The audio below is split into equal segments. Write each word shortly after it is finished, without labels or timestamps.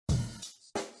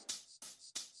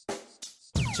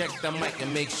Check the mic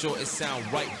and make sure it sound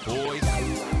right, boys.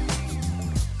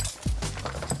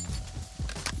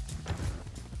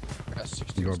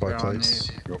 You going to buy plates?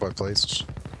 You going to buy plates?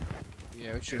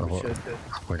 Yeah, we should. We should.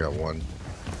 I got one.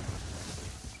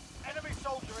 Enemy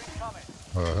soldier incoming.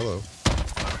 Hello.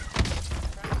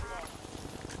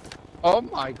 Oh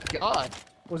my god.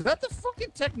 Was that the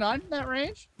fucking Tech 9 in that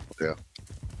range? Yeah.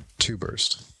 2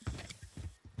 burst.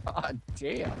 God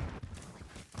damn.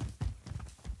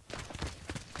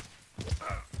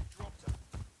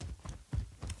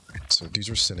 So dudes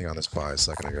were sitting on this buy a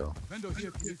second ago.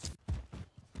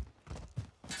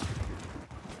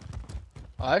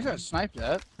 Oh, I just sniped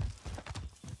that.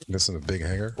 This in a big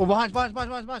hangar. Oh, behind.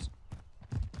 Single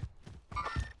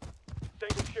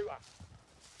shooter.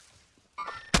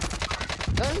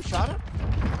 Is that who shot him?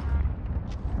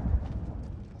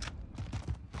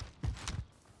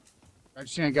 I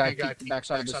just seen a guy peek the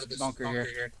backside of this bunker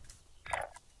here.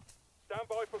 Stand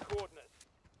by for coordinates.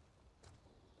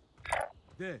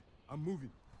 There, I'm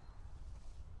moving.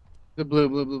 The blue.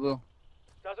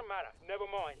 Doesn't matter. Never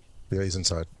mind. Yeah, he's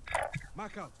inside.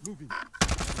 Mark out, moving.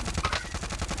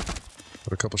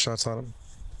 Put a couple shots on him.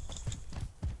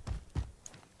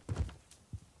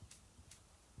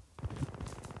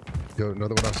 Yo,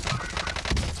 another one else.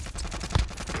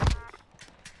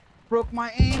 Broke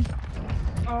my aim.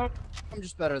 Oh, I'm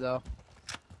just better though.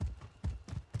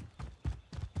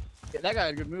 Yeah, that guy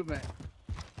had good movement.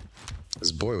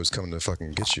 This boy was coming to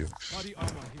fucking get you. Body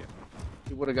armor here.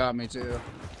 He would have got me too.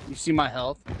 You see my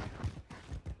health?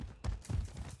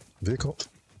 Vehicle.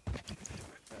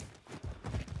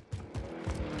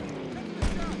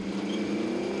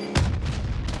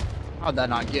 How'd that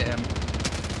not get him?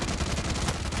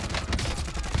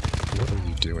 What are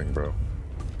you doing, bro?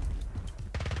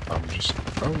 I'm just...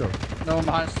 Oh no. No one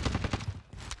behind us.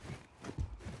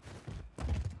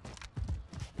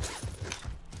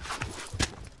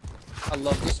 I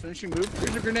love this finishing move.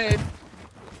 Here's a grenade.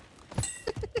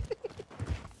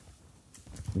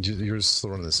 You're still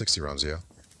running the 60 rounds, yeah?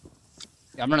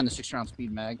 Yeah, I'm running the 6-round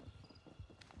speed mag.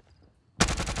 I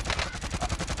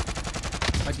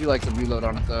do like the reload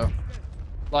on it though.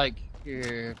 Like,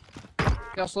 here. See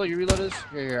how slow your reload is?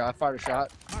 Here, I fired a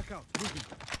shot. Mark out, moving.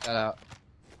 That out.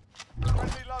 Friendly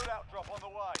loadout drop on the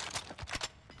way.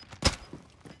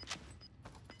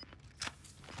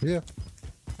 Yeah.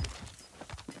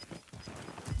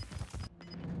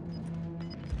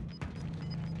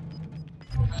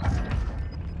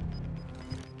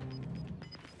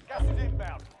 Gas is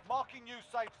inbound. Marking new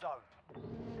safe zone.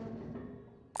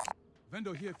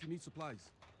 Vendor here if you need supplies.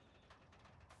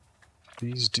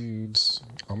 These dudes...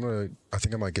 I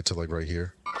think I might get to like right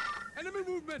here. Enemy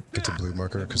movement. Get to blue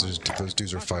marker, because those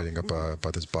dudes are fighting up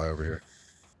by this buy over here.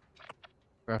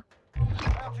 Okay.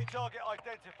 Bounty target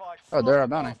identified. Oh, they're a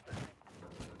bounty.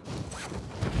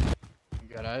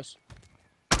 You got eyes?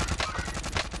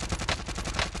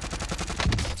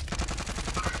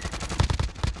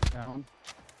 Down.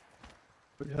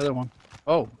 Where's the other one?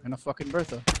 Oh, and a fucking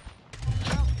Bertha.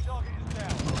 Bounty target is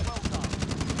down. Well done.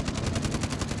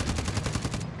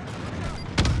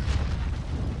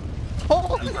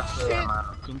 Holy shit!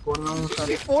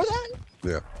 Before that?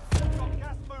 Yeah. Got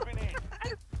gas moving in.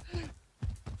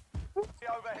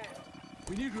 Overhead.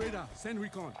 We need radar. Send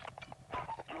recon.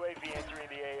 UAV entering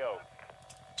the AO.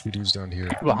 2 dudes down here.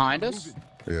 Behind us?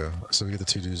 Yeah, so we get the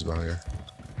 2 dudes behind here.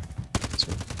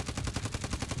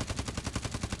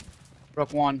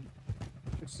 Broke one.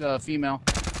 It's female.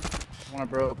 One I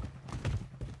broke.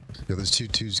 Yeah, those 2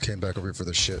 twos came back over here for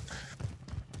the shit.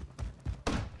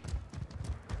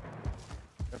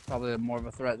 They're probably more of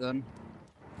a threat then.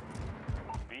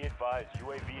 Be advised,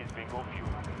 UAV is bingo fuel.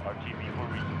 RTB for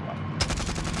resupply.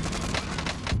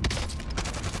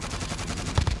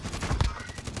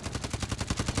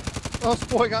 Oh, this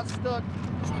boy got stuck.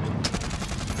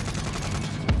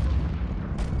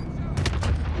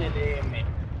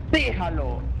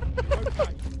 Déjalo.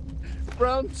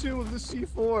 Round 2 of the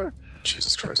C4.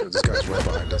 Jesus Christ, this guy's right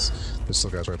behind us. There's still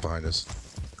guys right behind us.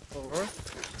 Over.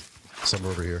 Some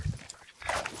over here.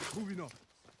 Moving up.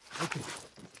 Okay.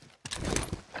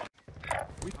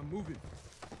 Wait, I'm moving.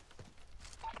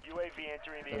 UAV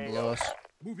entering They're the below AO. us.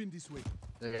 Moving this way.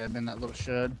 They have in that little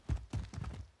shed.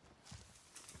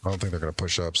 I don't think they're gonna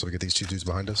push up, so we get these 2 dudes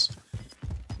behind us.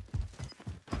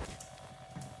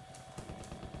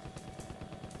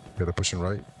 Yeah, they're pushing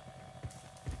right.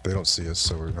 They don't see us,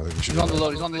 so I think we should. He's on the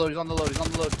load, he's on the load, he's on the load, he's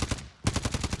on the load.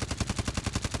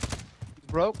 He's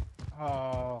broke.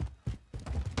 Oh.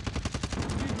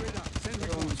 Need radar. Send The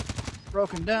other recon. one's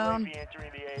broken down. UAV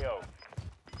entering the AO.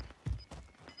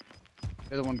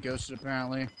 The other one ghosted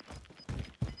apparently.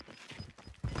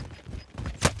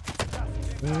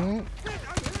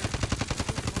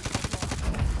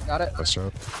 Got it. Nice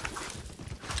job.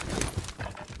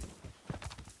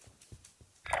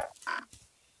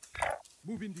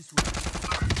 Moving this way.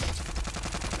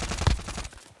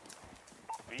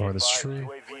 Behind this tree. UAV is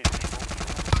bingo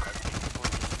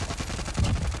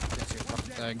fuel. That's your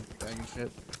fucking thing. Banging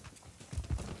shit.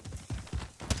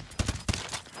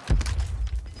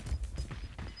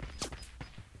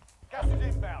 Gas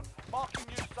is inbound. Marking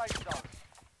new safe zone.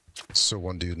 So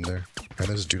one dude in there. And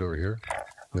there's a dude over here.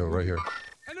 Yo, right here.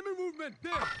 Enemy movement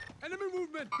there. Enemy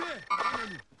movement there.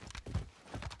 Enemy.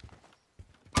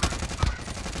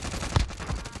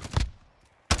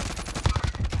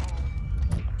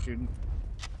 Shooting.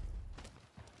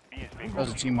 B is bingo That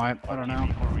was a team wipe. I don't know.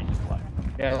 RTB for resupply.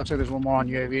 Yeah, it looks like there's one more on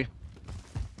UAV.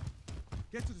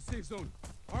 Get to the safe zone.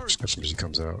 Hurry. Just catch him as he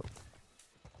comes out.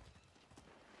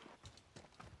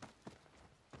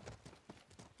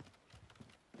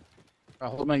 I'll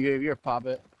hold my UAV or pop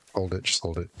it. Hold it, just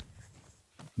hold it.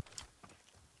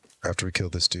 After we kill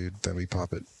this dude, then we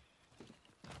pop it.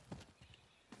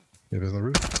 Maybe on the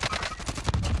roof.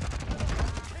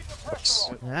 Nice.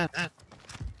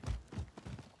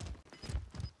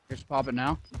 Here's pop it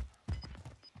now.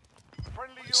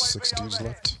 Friendly UAV 6 dudes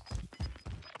overhead. left.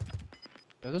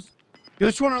 Yeah,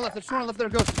 there's two on our left. There's two on our left. There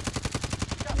it goes.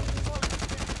 Gas is close to the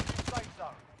safe zone.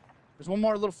 There's one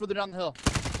more a little further down the hill.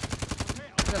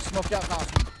 That smoked out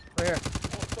costume. Right here.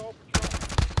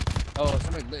 Oh,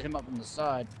 somebody lit him up on the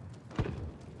side.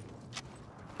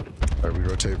 Alright, we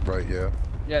rotate right, yeah.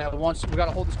 Yeah, once we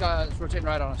gotta hold this guy that's rotating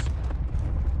right on us.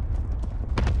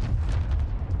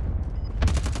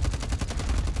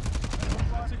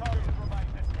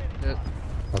 Shit.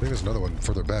 I think there's another one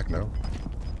further back now.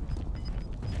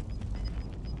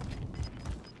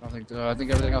 I don't think so. I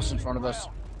think everything else is in front of us.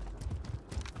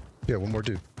 Yeah, one more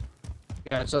dude.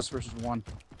 Yeah, it's us versus one.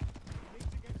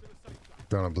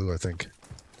 Down on blue, I think.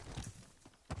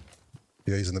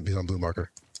 Yeah, he's on blue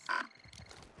marker.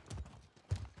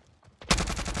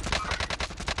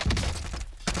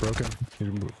 Broken. He's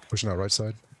pushing out right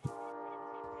side.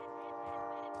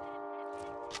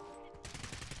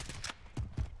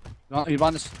 No, you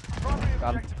behind this. Primary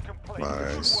Got him. objective complete.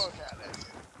 Nice. Good work out there.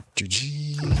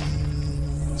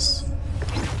 GG's.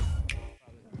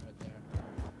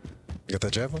 You got that If I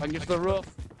javelin? can get to the roof,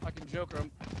 I can joker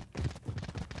him.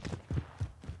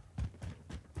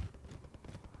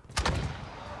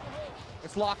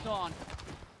 It's locked on.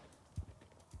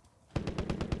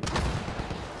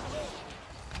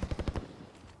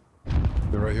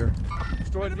 They're right here.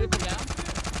 Destroyed vehicle down.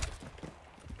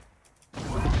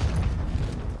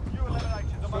 You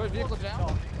eliminated the Destroyed most vehicle wanted down.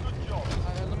 target. Good job.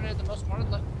 I eliminated the most wanted.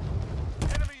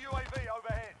 Enemy UAV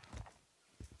overhead.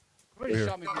 Somebody Here.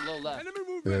 shot me from low left. Enemy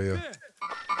movement Yeah, yeah. there.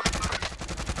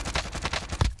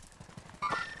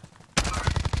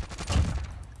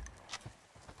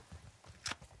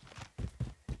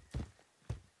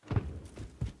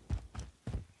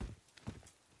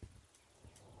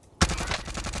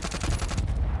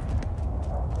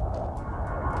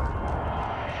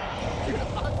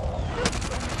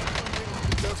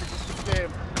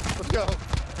 Let's go.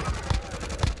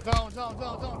 Zone.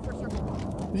 First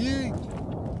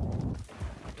circle.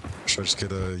 Should I just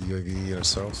get a UAV in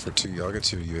itself or two? I'll get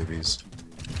 2 UAVs.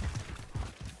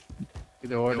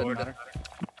 Either or, doesn't matter.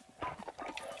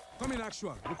 Come in,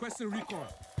 actual. Requesting recon.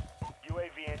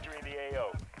 UAV entering the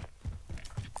AO.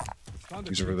 Found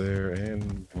the He's over there,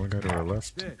 and one guy to our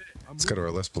left. there. I'm This guy to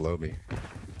our left below me.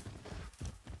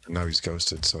 And now he's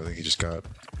ghosted, so I think he just got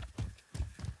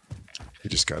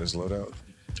his loadout.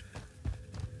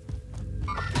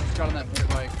 Just got on that big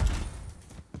bike.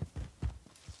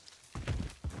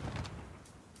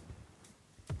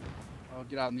 Oh,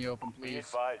 get out in the open, Be please.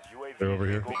 advised, UAV They're over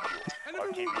is here. bingo fuel. Enemy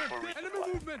RTB movement for there. Enemy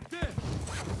resupply. movement there.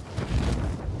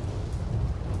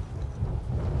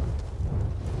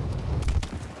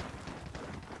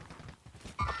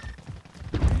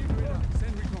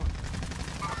 Send recon.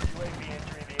 UAV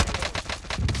entering the AO.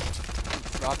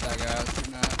 Drop that guy. I was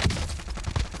shooting at.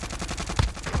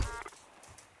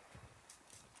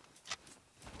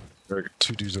 There are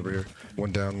 2 dudes over here.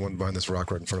 One down, one behind this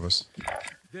rock right in front of us.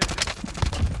 There.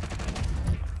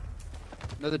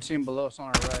 Another team below us on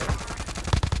our right.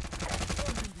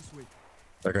 Moving this way.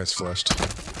 That guy's flushed.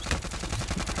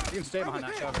 You can stay behind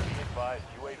that cover. Be advised,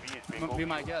 UAV is bingo Be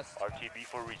my fuel. guest. RTB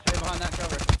for Stay resupply. behind that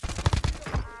cover.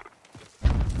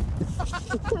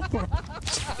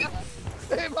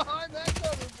 Stay behind that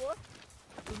cover, boy.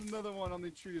 There's another one on the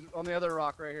trees, on the other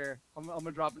rock right here. I'm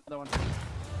gonna drop another one.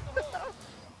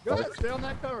 Go ahead, stay on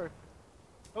that cover.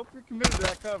 Hope you're committed to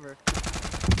that cover.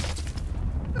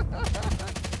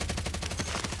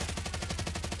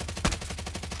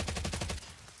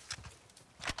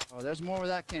 Oh, there's more where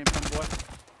that came from, boy.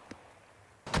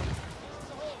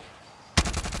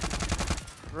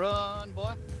 Run,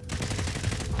 boy.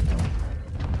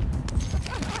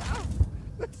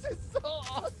 This is so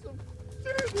awesome.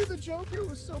 Dude, the Joker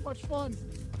was so much fun.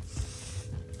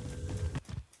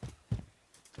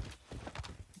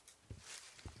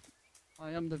 I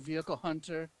am the vehicle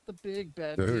hunter, the big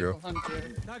bad There you vehicle go.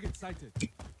 hunter. Target sighted.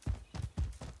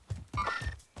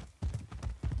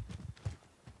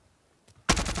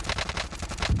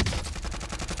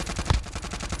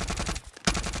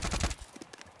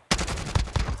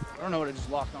 I don't know what it just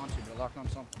locked onto, but it locked on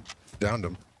something. Downed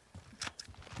him.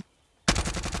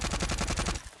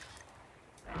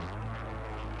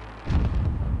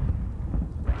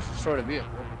 Destroyed a vehicle.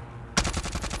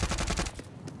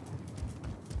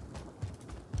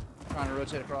 Trying to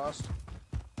rotate across.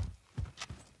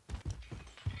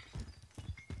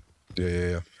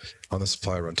 Yeah. On the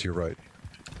supply run to your right.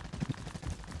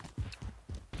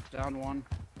 Down one.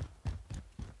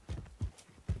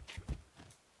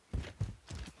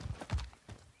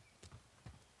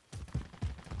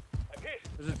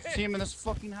 There's a team in this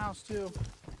fucking house too.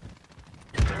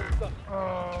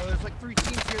 Oh, there's like 3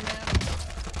 teams here, man.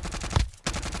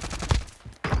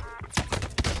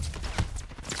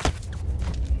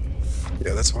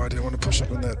 Yeah, that's why I didn't want to push up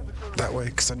in that way,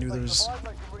 because I knew there's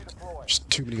just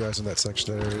too many guys in that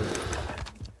section, that area.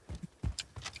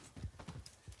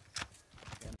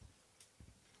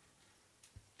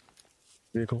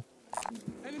 Vehicle.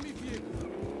 Enemy vehicle.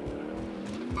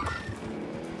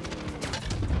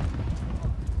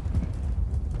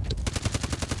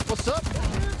 What's up,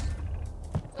 bitches?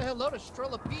 Say hello to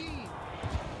Strella P.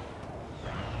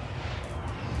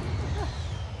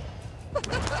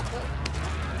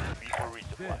 Before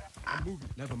resupply. There. I'm moving.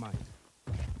 Never mind.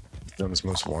 Done as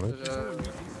most wanted. There's a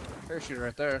parachute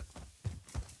right there.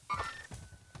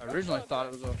 I originally thought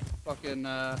it was a fucking,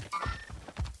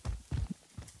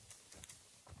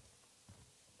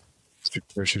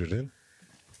 Parachuted in.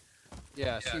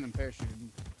 yeah, I seen him parachuting.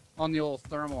 On the old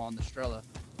thermal on the Strella.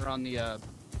 Or on the,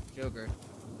 Joker.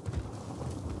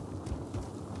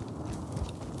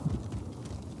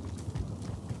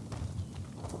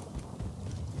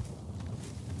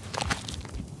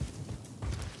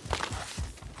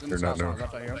 They're not known.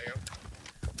 Left out here.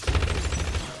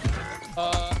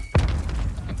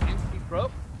 He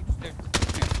broke. He just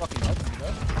can't fucking help me, bro.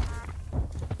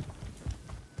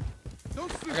 Don't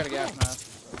I sleep. got a gas mask.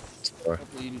 Sorry.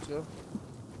 Hopefully you do too.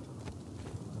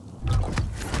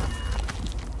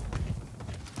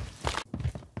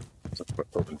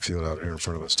 Open field out here in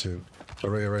front of us too. Oh,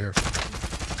 right here.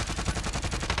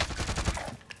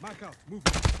 Mark out. Move.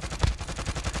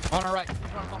 On our right. He's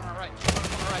running on our right. He's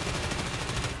running on our right.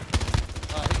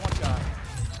 He's one shot.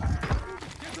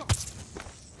 Get up.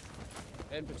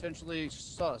 And potentially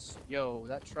sus. Yo,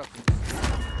 that truck is...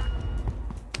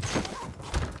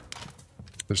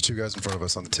 There's 2 guys in front of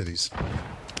us on the titties.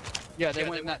 Yeah, they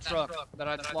went in that truck that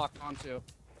I just locked onto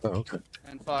Oh, okay.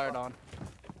 and fired on.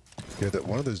 Yeah, that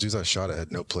one of those dudes I shot at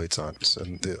had no plates on,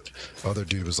 and the other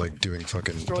dude was like doing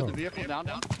fucking. Destroyed the vehicle down.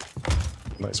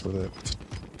 Nice with it.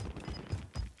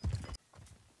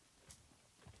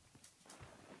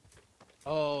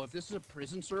 Oh, if this is a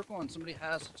prison circle and somebody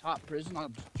has a top prison, I'll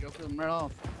just joke them right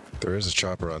off. There is a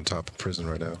chopper on top of prison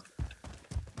right now.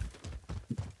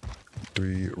 Do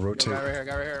we rotate? Guy right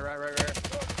here, right here.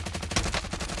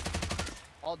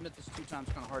 I'll admit this 2 times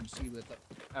kind of hard to see with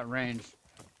at range.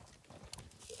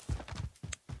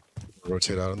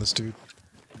 Rotate out on this dude.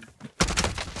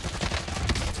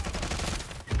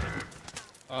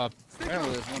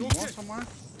 Apparently there's one more somewhere.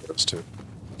 Those 2. You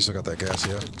still got that gas,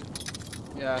 yeah?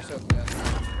 Yeah, I still gas.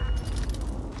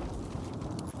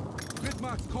 Grid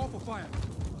marks. Call for fire.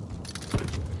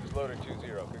 Loader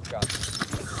 2-0. Good copy.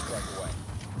 Strike away.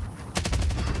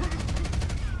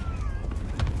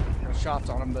 Got shots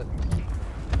on him, but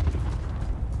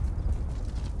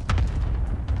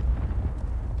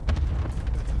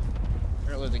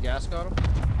apparently the gas got him.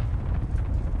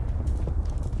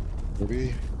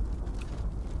 Maybe.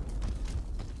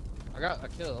 I got a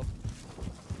kill.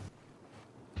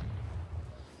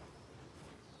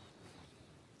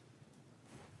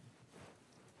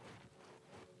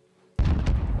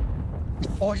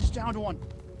 Oh, he's down to one.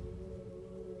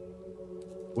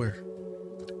 Where?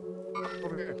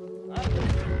 Over here.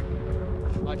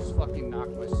 I just fucking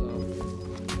knocked myself.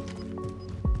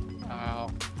 Wow.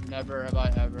 Never have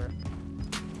I ever.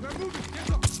 We're moving.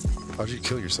 Get up. How'd you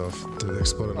kill yourself? Did it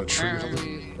explode on a tree or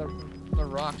something? Apparently, the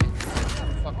rocket.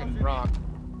 The fucking rock.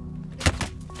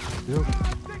 Yep.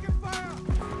 Taking fire.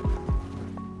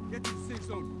 Get to the safe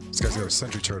zone. This guy's got a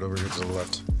sentry turret over here to the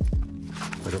left.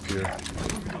 Right up here.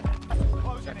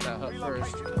 Check that hut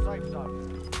first. Relocate to the safe zone.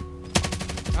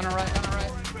 On the right, on the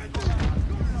right.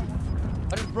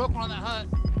 I just broke one on that hut.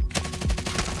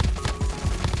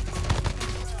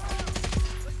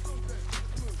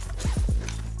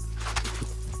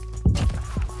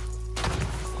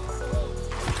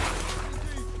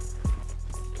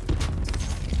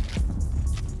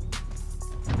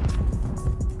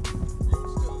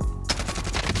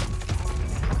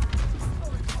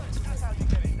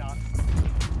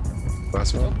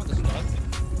 Last one? Open with the stuff.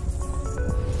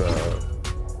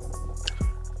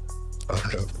 I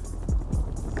don't know.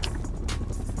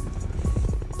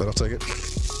 But I'll take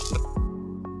it.